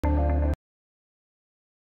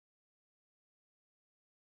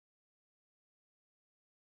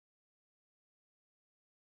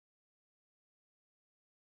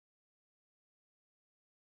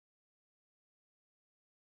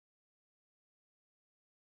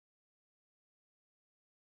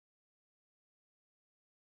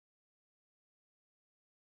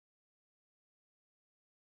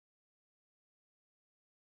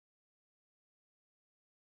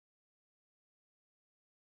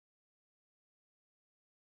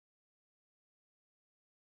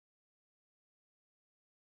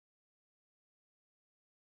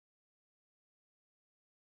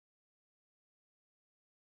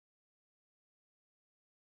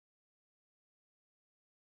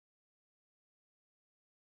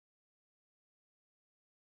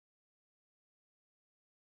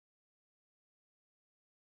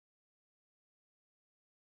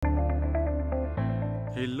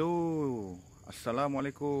Hello,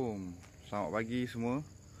 Assalamualaikum. Selamat pagi semua.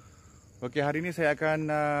 Okey, hari ini saya akan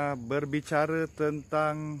berbicara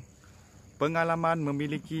tentang pengalaman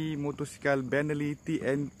memiliki motosikal Benelli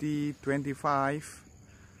TNT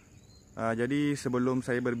 25. Jadi sebelum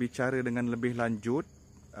saya berbicara dengan lebih lanjut,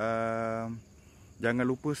 jangan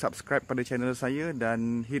lupa subscribe pada channel saya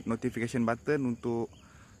dan hit notification button untuk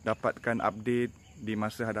dapatkan update di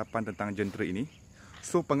masa hadapan tentang genre ini.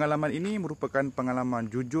 So, pengalaman ini merupakan pengalaman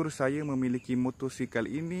jujur saya memiliki motosikal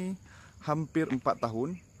ini hampir 4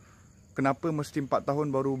 tahun. Kenapa mesti 4 tahun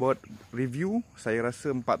baru buat review? Saya rasa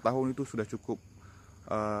 4 tahun itu sudah cukup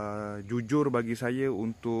jujur bagi saya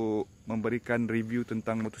untuk memberikan review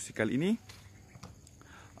tentang motosikal ini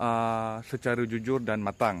secara jujur dan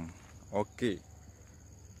matang. Okey,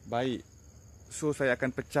 baik. So, saya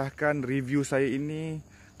akan pecahkan review saya ini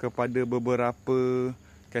kepada beberapa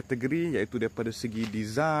kategori, iaitu daripada segi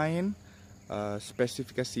design,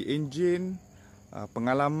 spesifikasi enjin,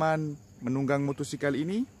 pengalaman menunggang motosikal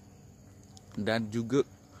ini dan juga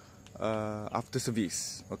after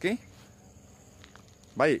service. Okey.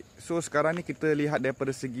 Baik, so sekarang ni kita lihat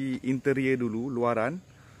daripada segi interior dulu, luaran.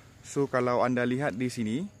 So kalau anda lihat di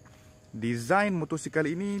sini, design motosikal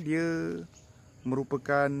ini dia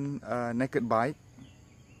merupakan naked bike,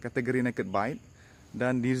 kategori naked bike,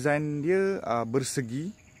 dan design dia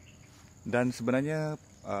bersegi. Dan sebenarnya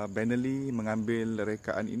Benelli mengambil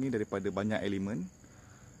rekaan ini daripada banyak elemen.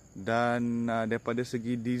 Dan daripada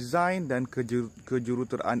segi design dan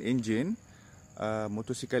kejuruteraan enjin,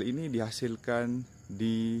 motosikal ini dihasilkan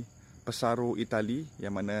di Pesaro, Itali,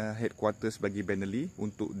 yang mana headquarters bagi Benelli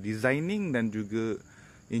untuk designing dan juga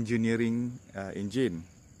engineering enjin.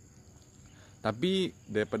 Tapi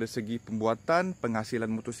daripada segi pembuatan,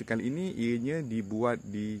 penghasilan motosikal ini ianya dibuat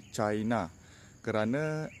di China,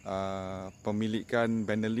 kerana pemilikan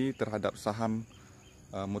Benelli terhadap saham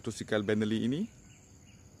motosikal Benelli ini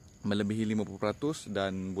melebihi 50%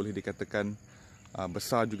 dan boleh dikatakan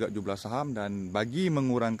besar juga jumlah saham, dan bagi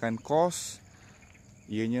mengurangkan kos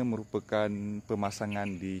ianya merupakan pemasangan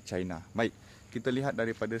di China. Baik, kita lihat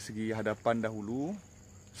daripada segi hadapan dahulu.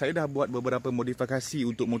 Saya dah buat beberapa modifikasi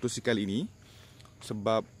untuk motosikal ini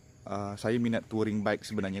sebab saya minat touring bike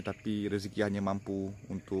sebenarnya, tapi rezeki hanya mampu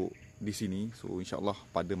untuk di sini. So insyaAllah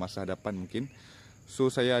pada masa hadapan mungkin. So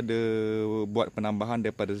saya ada buat penambahan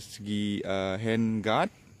daripada segi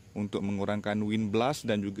handguard untuk mengurangkan wind blast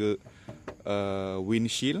dan juga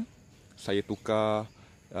windshield. Saya tukar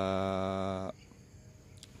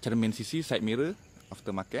cermin sisi, side mirror,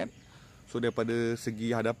 aftermarket. So daripada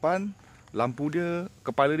segi hadapan, lampu dia,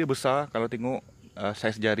 kepala dia besar. Kalau tengok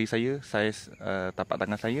saiz jari saya, saiz tapak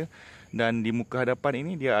tangan saya. Dan di muka hadapan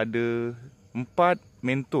ini dia ada 4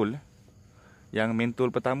 mentol. Yang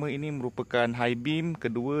mentol pertama ini merupakan high beam,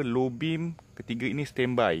 kedua low beam, ketiga ini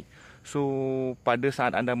standby. So pada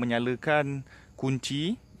saat anda menyalakan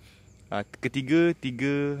kunci,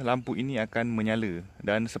 ketiga lampu ini akan menyala.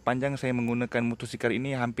 Dan sepanjang saya menggunakan motosikal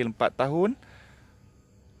ini hampir 4 tahun,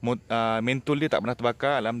 mentol dia tak pernah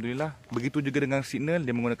terbakar, alhamdulillah. Begitu juga dengan signal,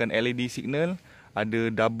 dia menggunakan LED signal, ada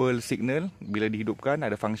double signal bila dihidupkan,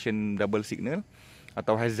 ada function double signal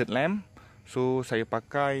atau hazard lamp. So saya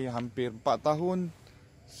pakai hampir 4 tahun,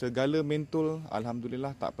 segala mentol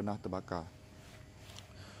alhamdulillah tak pernah terbakar.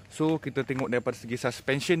 So kita tengok daripada segi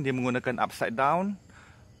suspension, dia menggunakan upside down.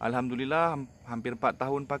 Alhamdulillah hampir 4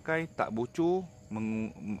 tahun pakai, tak bocor.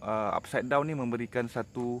 Upside down ni memberikan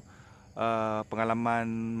satu pengalaman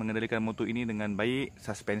mengendalikan motor ini dengan baik,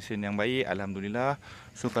 suspension yang baik, alhamdulillah.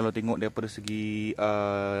 So kalau tengok daripada segi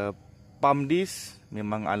pump disc,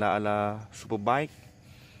 memang ala-ala superbike,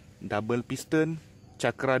 double piston,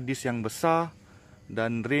 cakra disc yang besar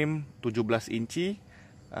dan rim 17 inci.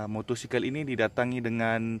 Motosikal ini didatangi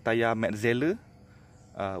dengan tayar Metzeler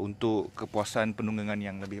untuk kepuasan penunggangan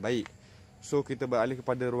yang lebih baik. So kita beralih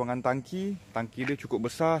kepada ruangan tangki. Tangki dia cukup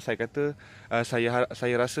besar. Saya kata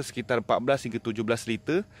saya rasa sekitar 14 hingga 17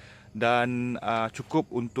 liter, dan cukup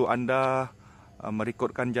untuk anda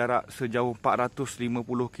merekodkan jarak sejauh 450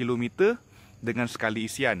 km dengan sekali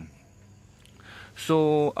isian.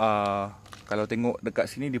 So kalau tengok dekat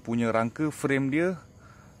sini, dia punya rangka frame dia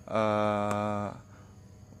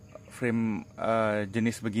frame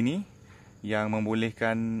jenis begini yang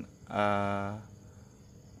membolehkan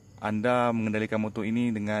anda mengendalikan motor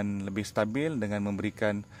ini dengan lebih stabil dengan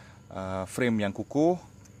memberikan frame yang kukuh.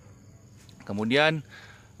 Kemudian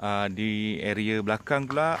di area belakang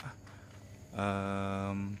pula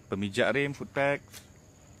pemijat rem, foot peg.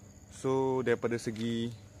 So daripada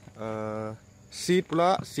segi seat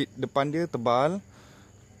pula, seat depan dia tebal,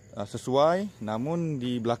 sesuai, namun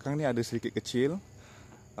di belakang ni ada sedikit kecil.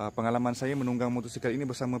 pengalaman saya menunggang motosikal ini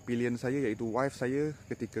bersama pilihan saya, iaitu wife saya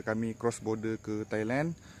ketika kami cross border ke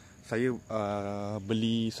Thailand. Saya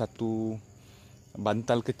beli satu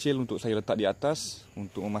bantal kecil untuk saya letak di atas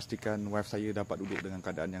untuk memastikan wife saya dapat duduk dengan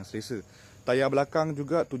keadaan yang selesa. Tayar belakang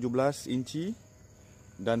juga 17 inci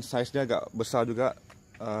dan saiz dia agak besar juga,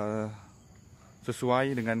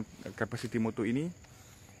 sesuai dengan kapasiti motor ini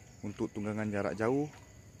untuk tunggangan jarak jauh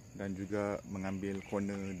dan juga mengambil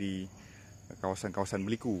corner di kawasan-kawasan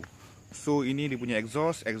berliku. So ini dia punya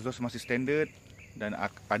exhaust masih standard dan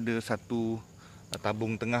ada satu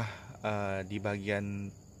tabung tengah di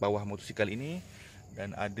bahagian bawah motosikal ini,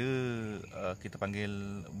 dan ada kita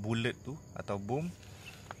panggil bullet tu atau bom,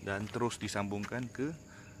 dan terus disambungkan ke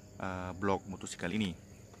blok motosikal ini.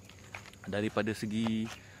 Daripada segi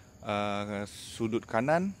sudut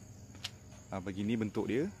kanan, begini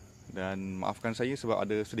bentuk dia, dan maafkan saya sebab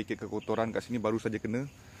ada sedikit kekotoran kat sini, baru saja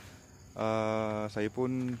kena. Saya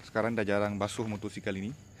pun sekarang dah jarang basuh motosikal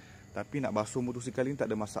ini, tapi nak basuh motosikal ini tak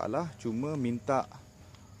ada masalah. Cuma minta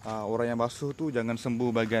orang yang basuh tu jangan sembuh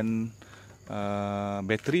bahagian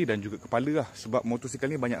bateri dan juga kepala lah, sebab motosikal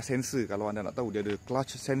ni banyak sensor. Kalau anda nak tahu, dia ada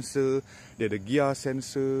clutch sensor, dia ada gear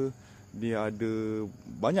sensor, dia ada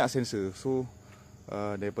banyak sensor. So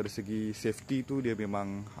daripada segi safety tu dia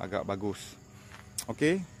memang agak bagus.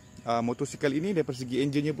 Okey. Motosikal ini daripada segi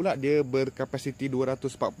enjinnya pula, dia berkapasiti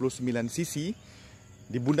 249cc,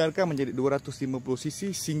 dibundarkan menjadi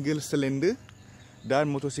 250cc single cylinder, dan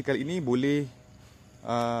motosikal ini boleh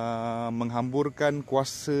menghamburkan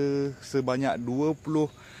kuasa sebanyak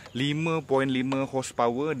 25.5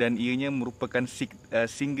 horsepower, dan ianya merupakan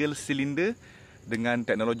single cylinder dengan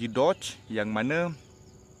teknologi Dodge, yang mana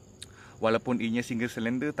walaupun ianya single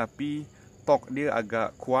cylinder tapi torque dia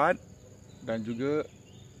agak kuat, dan juga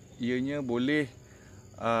ianya boleh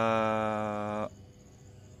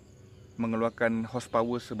mengeluarkan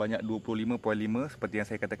horsepower sebanyak 25.5 seperti yang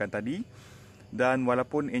saya katakan tadi. Dan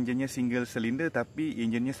walaupun enjinnya single cylinder, tapi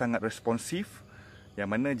enjinnya sangat responsif, yang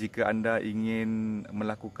mana jika anda ingin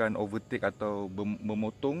melakukan overtake atau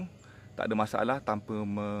memotong, tak ada masalah tanpa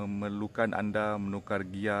memerlukan anda menukar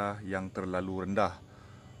gear yang terlalu rendah.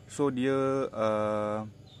 So dia 6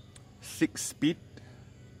 speed,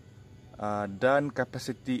 dan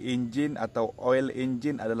kapasiti enjin atau oil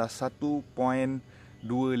engine adalah 1.25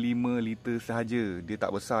 liter sahaja. Dia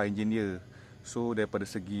tak besar enjin dia. So daripada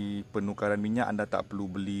segi penukaran minyak, anda tak perlu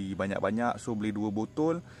beli banyak-banyak. So beli 2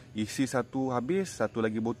 botol, isi satu habis, satu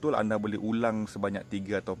lagi botol anda boleh ulang sebanyak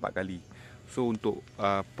 3 atau 4 kali. So untuk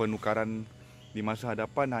penukaran di masa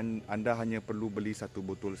hadapan, anda hanya perlu beli 1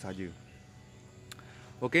 botol sahaja.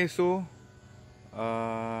 Okay, so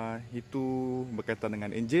itu berkaitan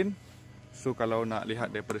dengan enjin. So kalau nak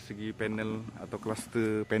lihat daripada segi panel atau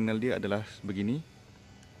cluster panel dia adalah begini.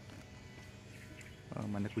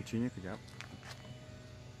 Mana kuncinya, kejap.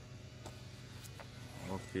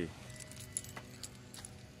 Okey.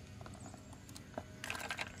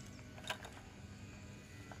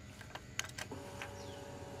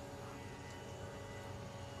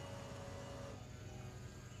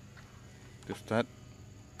 Kita start.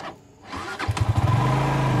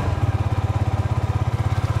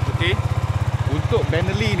 Okey. Untuk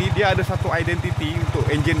Benelli ni, dia ada satu identiti untuk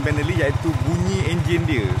enjin Benelli, iaitu bunyi enjin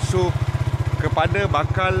dia. So kepada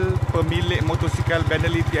bakal pemilik motosikal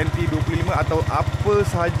Benelli TNT 25 atau apa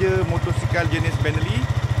sahaja motosikal jenis Benelli,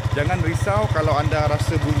 jangan risau kalau anda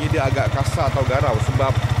rasa bunyi dia agak kasar atau garau,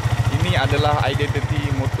 sebab ini adalah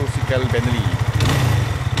identiti motosikal Benelli.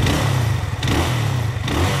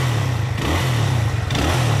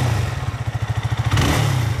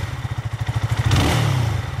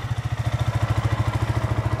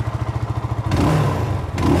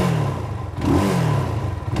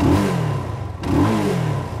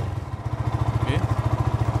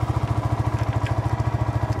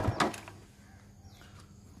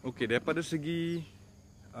 Okey, daripada segi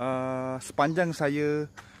sepanjang saya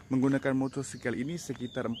menggunakan motosikal ini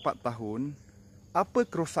sekitar 4 tahun, apa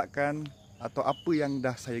kerosakan atau apa yang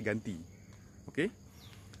dah saya ganti? Okey.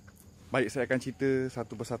 Baik, saya akan cerita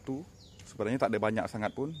satu persatu. Sebenarnya tak ada banyak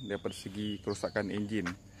sangat pun daripada segi kerosakan enjin.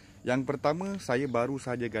 Yang pertama, saya baru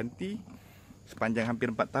saja ganti, sepanjang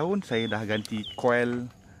hampir 4 tahun saya dah ganti coil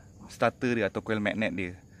starter dia atau coil magnet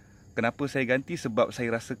dia. Kenapa saya ganti? Sebab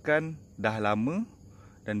saya rasakan dah lama,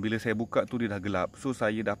 dan bila saya buka tu dia dah gelap. So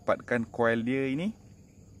saya dapatkan coil dia ini,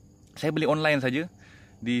 saya beli online saja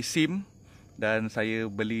di SIM, dan saya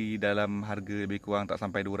beli dalam harga lebih kurang tak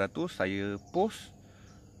sampai 200. Saya post,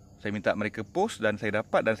 saya minta mereka post, dan saya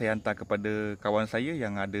dapat, dan saya hantar kepada kawan saya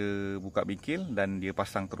yang ada buka bengkel, dan dia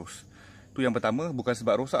pasang terus. Tu yang pertama, bukan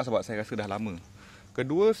sebab rosak, sebab saya rasa dah lama.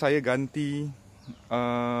 Kedua, saya ganti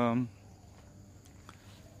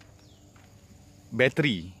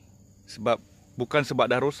bateri. Bukan sebab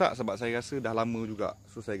dah rosak, sebab saya rasa dah lama juga.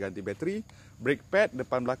 So saya ganti bateri. Brake pad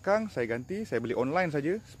depan belakang saya ganti. Saya beli online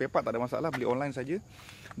saja. Spare part tak ada masalah, beli online saja.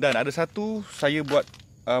 Dan ada satu saya buat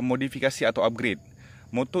modifikasi atau upgrade.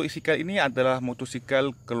 Motosikal ini adalah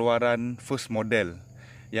motosikal keluaran first model,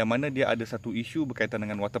 yang mana dia ada satu isu berkaitan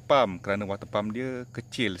dengan water pump, kerana water pump dia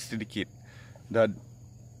kecil sedikit.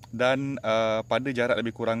 Dan pada jarak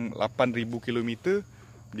lebih kurang 8,000 km,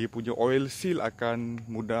 dia punya oil seal akan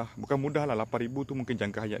mudah, bukan mudah lah, 8,000 tu mungkin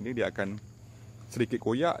jangka hayat dia akan sedikit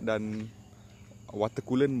koyak, dan water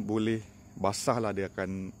coolant boleh basah lah, dia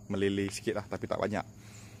akan meleleh sikit lah, tapi tak banyak.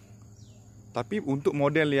 Tapi untuk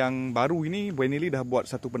model yang baru ini, Benelli dah buat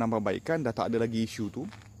satu penambahbaikan, dah tak ada lagi isu tu.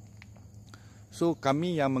 So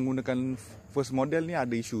kami yang menggunakan first model ni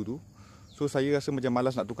ada isu tu. So saya rasa macam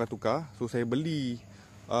malas nak tukar-tukar. So saya beli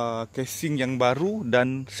casing yang baru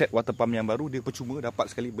dan set water pump yang baru. Dia percuma,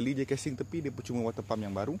 dapat sekali. Beli je casing tepi, dia percuma water pump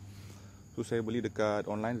yang baru. So saya beli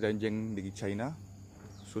dekat online, Zhanjiang di China.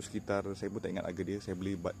 So sekitar, saya pun tak ingat harga dia, saya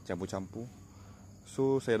beli campur-campur.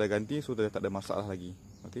 So saya dah ganti, so dah tak ada masalah lagi.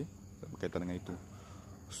 Okay, berkaitan dengan itu.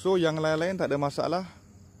 So yang lain-lain tak ada masalah.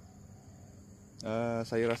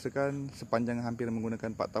 Saya rasakan sepanjang hampir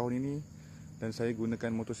menggunakan 4 tahun ini, dan saya gunakan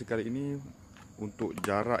motosikal ini untuk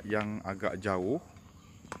jarak yang agak jauh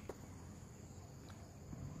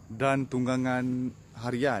dan tunggangan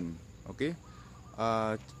harian. Okey.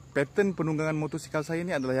 Pattern penunggangan motosikal saya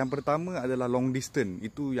ni adalah, yang pertama adalah long distance.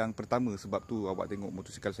 Itu yang pertama, sebab tu awak tengok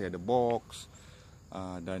motosikal saya ada box,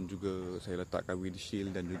 dan juga saya letakkan windshield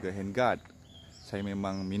dan juga handguard. Saya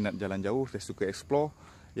memang minat jalan jauh, saya suka explore.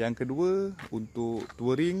 Yang kedua untuk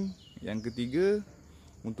touring. Yang ketiga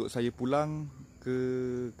untuk saya pulang ke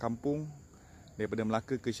kampung daripada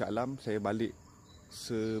Melaka ke Shah Alam. Saya balik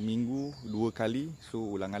seminggu 2 kali, so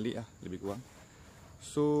ulang alik lah lebih kurang.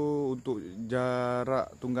 So untuk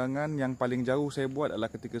jarak tunggangan yang paling jauh saya buat adalah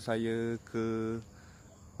ketika saya ke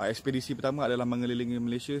ekspedisi pertama adalah mengelilingi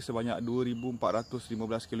Malaysia sebanyak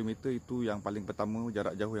 2,415 km. Itu yang paling pertama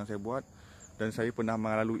jarak jauh yang saya buat. Dan saya pernah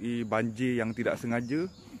melalui banjir yang tidak sengaja.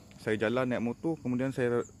 Saya jalan naik motor, kemudian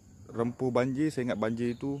saya rempuh banjir. Saya ingat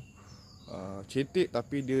banjir itu cetek,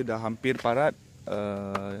 tapi dia dah hampir parat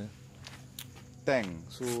tank.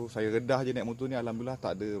 So saya redah je naik motor ni. Alhamdulillah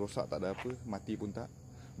tak ada rosak, tak ada apa, mati pun tak.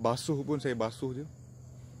 Basuh pun saya basuh je.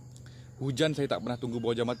 Hujan saya tak pernah tunggu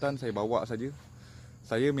bawah jambatan, saya bawa saja.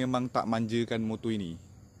 Saya memang tak manjakan motor ini.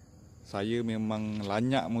 Saya memang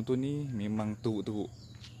lanyak motor ni, memang teruk-teruk.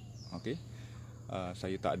 Okey.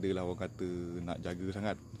 Saya tak adalah orang kata nak jaga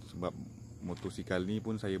sangat, sebab motosikal ni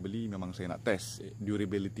pun saya beli memang saya nak test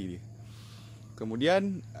durability dia.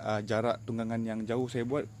 Kemudian jarak tunggangan yang jauh saya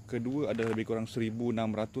buat kedua adalah lebih kurang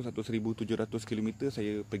 1,600 atau 1,700 km.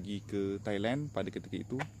 Saya pergi ke Thailand pada ketika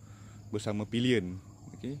itu bersama pilihan.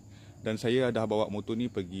 Okay. Dan saya dah bawa motor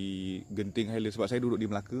ni pergi Genting Highland, sebab saya duduk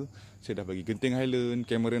di Melaka. Saya dah pergi Genting Highland,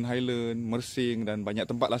 Cameron Highland, Mersing, dan banyak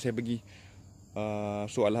tempat lah saya pergi.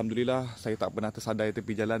 So alhamdulillah saya tak pernah tersadai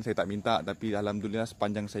tepi jalan. Saya tak minta, tapi alhamdulillah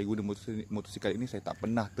sepanjang saya guna motosikal ini, saya tak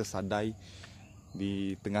pernah tersadai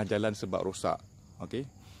di tengah jalan sebab rosak. Okay.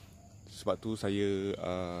 Sebab tu saya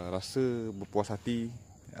rasa berpuas hati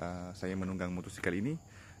saya menunggang motosikal ini.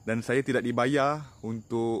 Dan saya tidak dibayar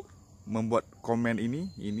untuk membuat komen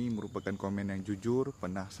ini. Ini merupakan komen yang jujur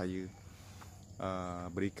pernah saya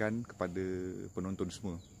berikan kepada penonton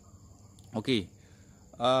semua. Okay.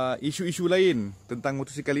 Isu-isu lain tentang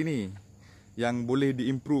motosikal ini yang boleh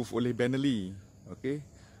diimprove oleh Benelli. Okay.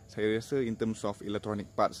 Saya rasa in terms of electronic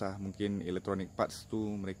parts lah. Mungkin electronic parts tu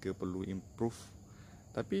mereka perlu improve.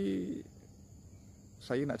 Tapi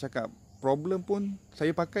saya nak cakap, problem pun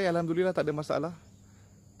saya pakai alhamdulillah tak ada masalah.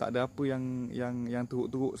 Tak ada apa yang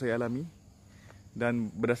teruk-teruk saya alami.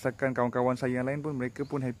 Dan berdasarkan kawan-kawan saya yang lain pun, mereka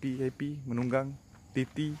pun happy menunggang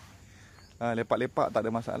TT. Lepak-lepak tak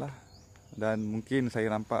ada masalah. Dan mungkin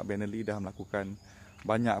saya nampak Benelli dah melakukan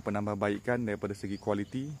banyak penambahbaikan daripada segi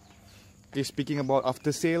kualiti. Okay, speaking about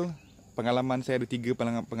after sale, pengalaman saya ada 3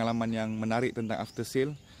 pengalaman yang menarik tentang after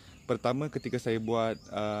sale. Pertama, ketika saya buat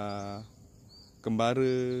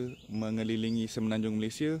kembara mengelilingi semenanjung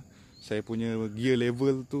Malaysia, saya punya gear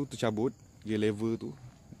level tu tercabut. Gear level tu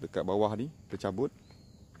dekat bawah ni tercabut.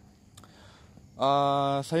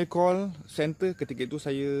 Saya call center ketika itu,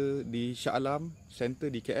 saya di Shah Alam, center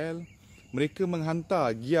di KL. Mereka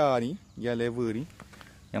menghantar gear ni, gear lever ni,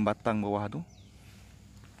 yang batang bawah tu.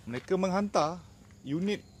 Mereka menghantar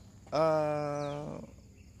unit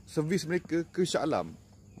servis mereka ke Shah Alam.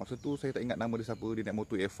 Masa tu saya tak ingat nama dia siapa. Dia naik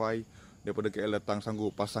motor FI daripada KL datang,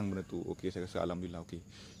 sanggup pasang benda tu. Okey, saya rasa alhamdulillah okey.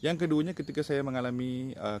 Yang keduanya, ketika saya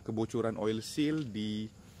mengalami kebocoran oil seal di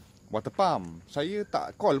water pump, saya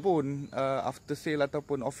tak call pun after sale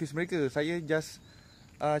ataupun office mereka. Saya just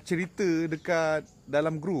cerita dekat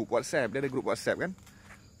dalam grup WhatsApp. Dia ada grup WhatsApp kan.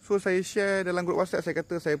 So saya share dalam grup WhatsApp, saya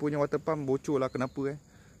kata saya punya water pump bocor lah, kenapa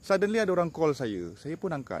Suddenly ada orang call saya. Saya pun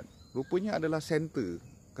angkat. Rupanya adalah center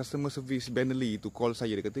customer service Benelli tu call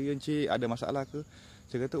saya. Dia kata, "Ya Encik, ada masalah ke?"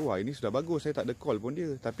 Saya kata, "Wah, ini sudah bagus, saya tak ada call pun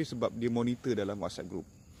dia." Tapi sebab dia monitor dalam WhatsApp group.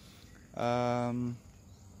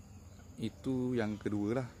 Itu yang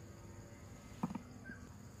kedua lah.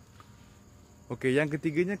 Okey, yang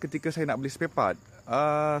ketiganya, ketika saya nak beli spare part,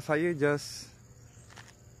 saya just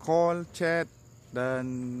call, chat dan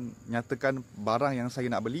nyatakan barang yang saya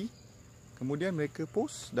nak beli. Kemudian mereka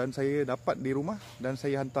post dan saya dapat di rumah dan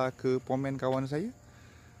saya hantar ke pomen kawan saya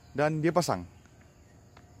dan dia pasang.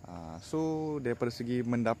 So daripada segi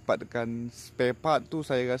mendapatkan spare part tu,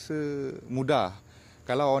 saya rasa mudah.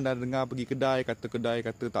 Kalau orang dah dengar pergi kedai kata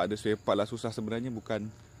tak ada spare part lah, susah. Sebenarnya bukan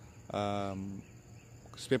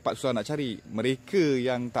spare part susah nak cari. Mereka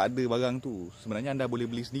yang tak ada barang tu, sebenarnya anda boleh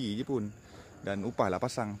beli sendiri je pun. Dan upahlah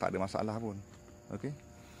pasang, tak ada masalah pun. Okay.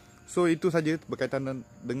 So itu saja berkaitan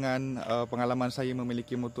dengan pengalaman saya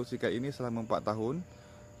memiliki motosikal ini selama 4 tahun.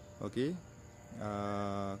 Okay.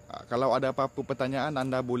 Kalau ada apa-apa pertanyaan,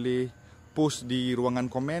 anda boleh post di ruangan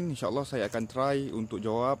komen. InsyaAllah saya akan try untuk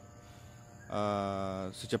jawab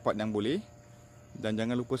secepat yang boleh. Dan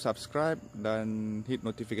jangan lupa subscribe dan hit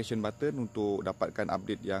notification button untuk dapatkan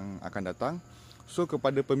update yang akan datang. So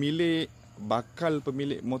kepada bakal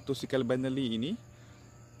pemilik motosikal Benelli ini,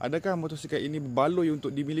 adakah motosikal ini berbaloi untuk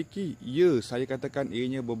dimiliki? Ya, saya katakan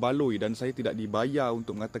ianya berbaloi dan saya tidak dibayar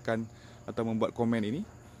untuk mengatakan atau membuat komen ini.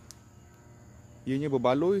 Ianya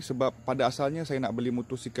berbaloi sebab pada asalnya saya nak beli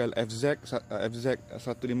motosikal FZ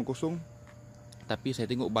 150, tapi saya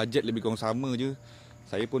tengok bajet lebih kurang sama je.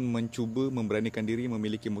 Saya pun mencuba memberanikan diri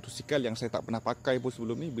memiliki motosikal yang saya tak pernah pakai pun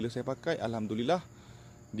sebelum ni. Bila saya pakai, alhamdulillah,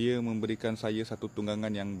 dia memberikan saya satu tunggangan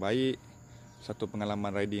yang baik, satu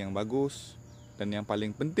pengalaman riding yang bagus, dan yang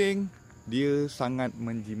paling penting, dia sangat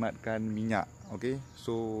menjimatkan minyak. Okay?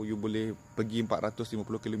 So you boleh pergi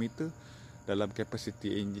 450 km dalam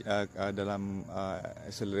capacity engine, dalam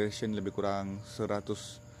acceleration lebih kurang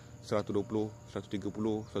 100, 120,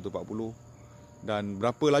 130, 140. Dan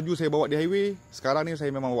berapa laju saya bawa di highway, sekarang ni saya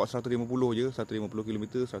memang bawa 150 je, 150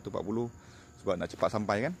 km, 140 sebab nak cepat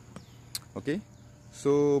sampai kan. Okay.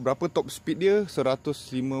 So berapa top speed dia? 150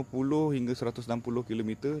 hingga 160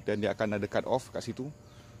 km, dan dia akan ada cut off kat situ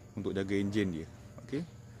untuk jaga enjin dia. Okay.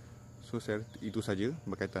 So itu saja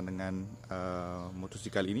berkaitan dengan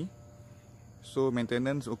motosikal ini. So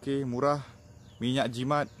maintenance okey, murah, minyak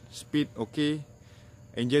jimat, speed okey,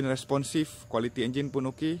 engine responsif, quality engine pun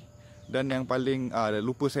okey. Dan yang paling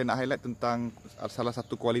lupa saya nak highlight tentang salah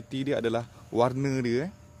satu kualiti dia adalah warna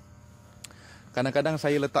dia. Kadang-kadang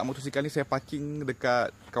saya letak motosikal ni, saya parking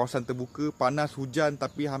dekat kawasan terbuka, panas, hujan,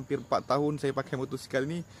 tapi hampir 4 tahun saya pakai motosikal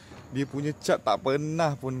ni, dia punya cat tak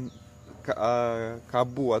pernah pun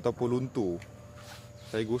kabur ataupun luntur.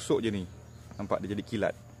 Saya gosok je ni, nampak dia jadi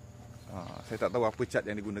kilat. Saya tak tahu apa cat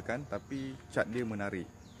yang digunakan, tapi cat dia menarik.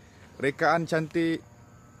 Rekaan cantik,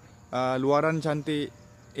 luaran cantik,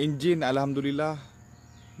 enjin alhamdulillah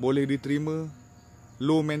boleh diterima,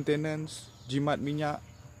 low maintenance, jimat minyak,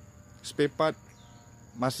 spare part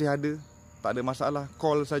masih ada, tak ada masalah.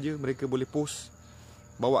 Call saja, mereka boleh post,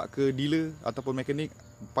 bawa ke dealer ataupun mekanik,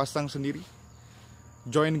 pasang sendiri.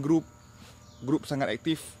 Join group sangat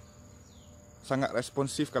aktif, sangat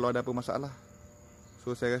responsif kalau ada apa masalah.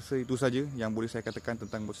 So saya rasa itu saja yang boleh saya katakan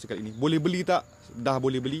tentang motosikal ini. Boleh beli tak? Dah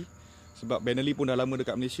boleh beli. Sebab Benelli pun dah lama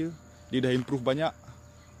dekat Malaysia. Dia dah improve banyak.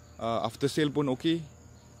 After sale pun okey.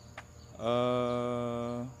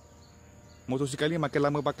 Motosikal ni makin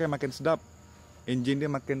lama pakai makin sedap. Enjin dia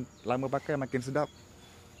makin lama pakai makin sedap.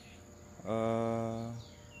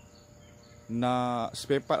 Nak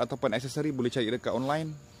spare part ataupun aksesori boleh cari dekat online.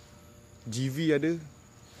 GV ada.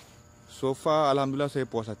 So far alhamdulillah saya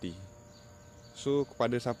puas hati. So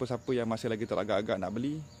kepada siapa-siapa yang masih lagi teragak-agak nak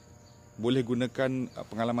beli, boleh gunakan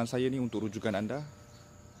pengalaman saya ni untuk rujukan anda,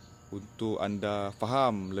 untuk anda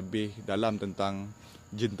faham lebih dalam tentang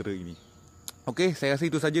jentera ini. Okey, saya rasa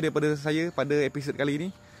itu saja daripada saya pada episod kali ini.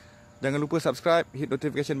 Jangan lupa subscribe, hit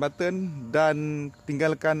notification button dan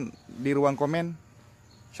tinggalkan di ruang komen.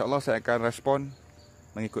 InsyaAllah saya akan respon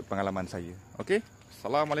mengikut pengalaman saya. Okey,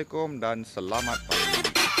 Assalamualaikum dan selamat pagi.